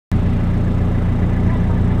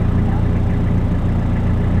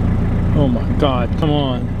God, come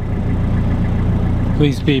on.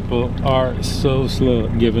 These people are so slow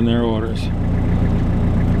at giving their orders.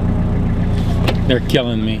 They're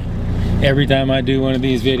killing me. Every time I do one of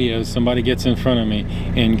these videos, somebody gets in front of me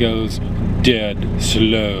and goes dead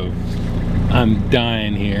slow. I'm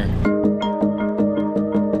dying here.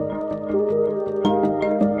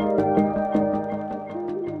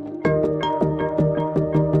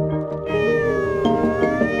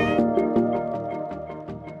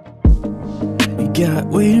 Got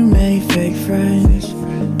way to make fake friends,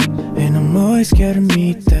 and I'm always scared to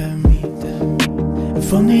meet them.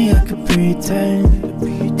 If only I could pretend.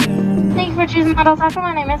 Thank you for choosing Model Taco.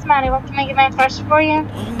 My name is Maddie. What can I get my first for you?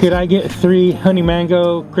 Could I get 3 honey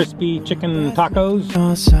mango crispy chicken tacos?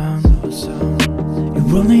 Awesome.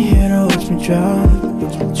 You only here to watch me drown.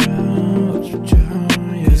 Yeah.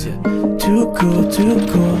 Too cool, too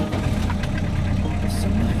cool.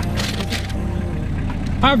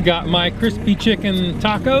 I've got my crispy chicken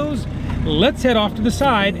tacos. Let's head off to the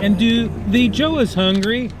side and do the Joe is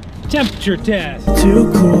Hungry temperature test.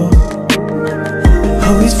 Too cool.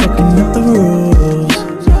 Always fucking up the rules.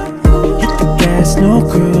 Hit the gas, no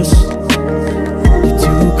cruise. You're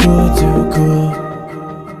too cool, too cool.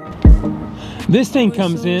 This thing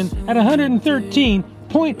comes in at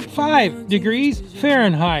 113.5 degrees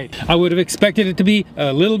Fahrenheit. I would have expected it to be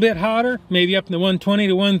a little bit hotter, maybe up in the 120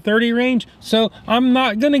 to 130 range, so I'm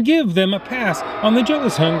not gonna give them a pass on the Joe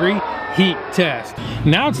is Hungry heat test.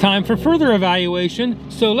 Now it's time for further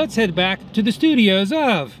evaluation, so let's head back to the studios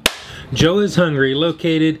of Joe is Hungry,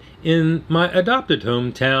 located in my adopted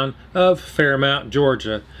hometown of Fairmount,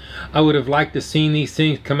 Georgia. I would have liked to seen these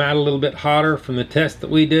things come out a little bit hotter from the test that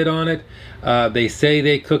we did on it. They say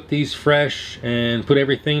they cook these fresh and put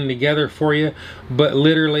everything together for you, but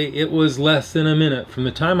literally it was less than a minute from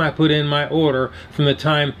the time I put in my order from the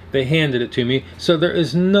time they handed it to me, so there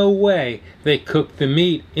is no way they cooked the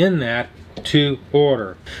meat in that to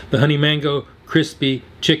order. The honey mango crispy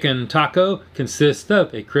chicken taco consists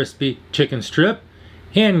of a crispy chicken strip,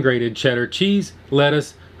 hand-grated cheddar cheese,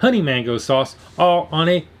 lettuce, honey mango sauce, all on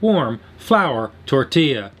a warm flour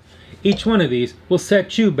tortilla. Each one of these will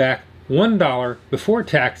set you back $1 before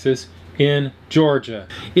taxes in Georgia.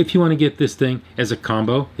 If you want to get this thing as a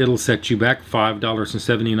combo, it'll set you back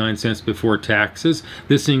 $5.79 before taxes.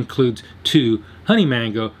 This includes 2 honey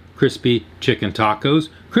mango crispy chicken tacos,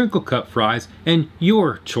 crinkle-cut fries, and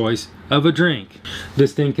your choice of a drink.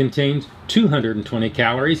 This thing contains 220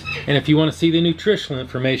 calories, and if you want to see the nutritional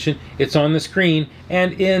information, it's on the screen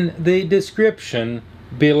and in the description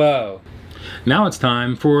below. Now it's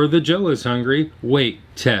time for the Joe is Hungry weight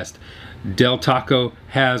test. Del Taco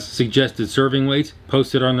has suggested serving weights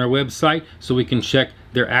posted on their website so we can check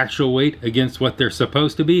their actual weight against what they're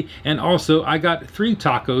supposed to be. And also I got 3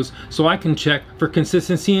 tacos so I can check for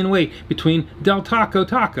consistency in weight between Del Taco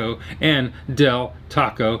Taco and Del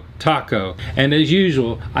Taco Taco. And as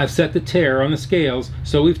usual, I've set the tare on the scales,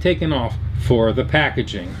 so we've taken off for the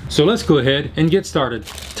packaging. So let's go ahead and get started.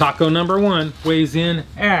 Taco number 1 weighs in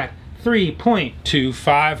at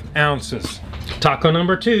 3.25 ounces. Taco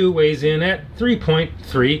number 2 weighs in at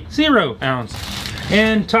 3.30 ounces.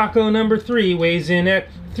 And taco number 3 weighs in at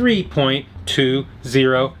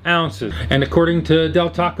 3.20 ounces. And according to Del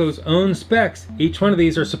Taco's own specs, each one of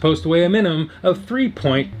these are supposed to weigh a minimum of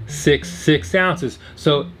 3.66 ounces.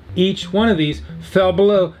 So each one of these fell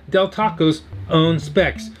below Del Taco's own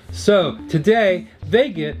specs. So today they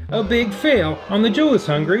get a big fail on the Joe is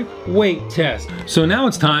Hungry weight test. So now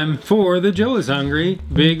it's time for the Joe is Hungry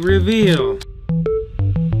big reveal.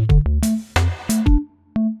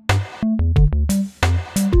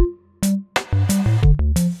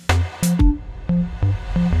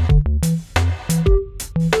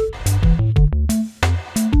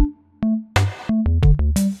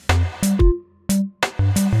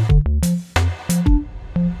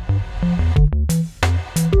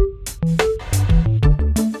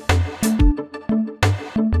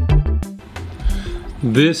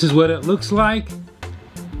 This is what it looks like,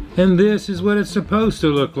 and this is what it's supposed to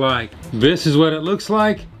look like. This is what it looks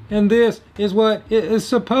like, and this is what it is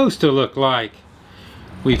supposed to look like.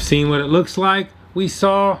 We've seen what it looks like. We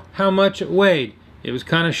saw how much it weighed. It was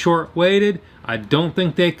kind of short-weighted. I don't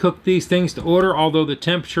think they cooked these things to order, although the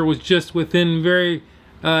temperature was just within very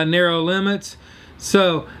narrow limits.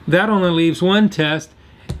 So that only leaves one test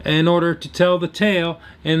in order to tell the tale,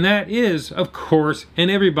 and that is, of course, and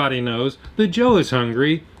everybody knows, the Joe is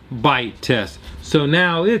Hungry bite test. So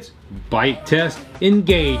now it's bite test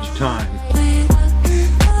engage time.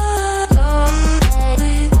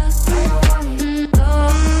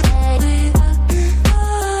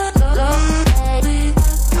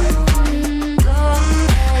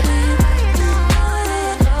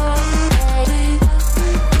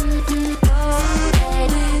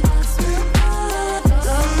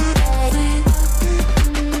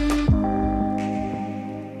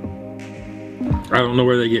 I don't know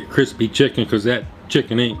where they get crispy chicken, because that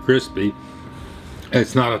chicken ain't crispy.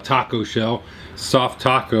 It's not a taco shell, soft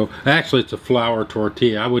taco. Actually, it's a flour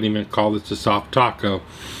tortilla. I wouldn't even call this a soft taco.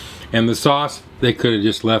 And the sauce, they could have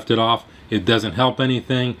just left it off. It doesn't help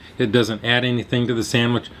anything. It doesn't add anything to the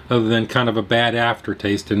sandwich other than kind of a bad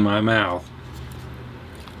aftertaste in my mouth.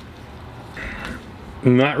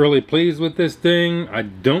 I'm not really pleased with this thing. I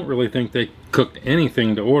don't really think they cooked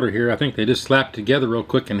anything to order here. I think they just slapped together real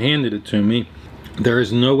quick and handed it to me. There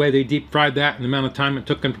is no way they deep fried that in the amount of time it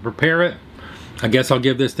took them to prepare it. I guess I'll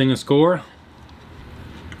give this thing a score.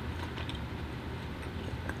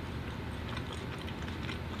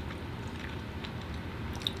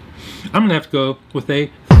 I'm gonna have to go with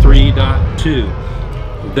a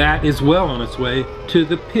 3.2. That is well on its way to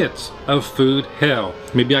the pits of food hell.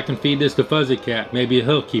 Maybe I can feed this to Fuzzy Cat. Maybe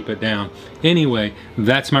he'll keep it down. Anyway,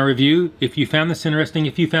 that's my review. If you found this interesting,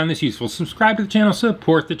 if you found this useful, subscribe to the channel,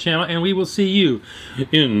 support the channel, and we will see you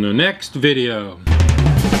in the next video.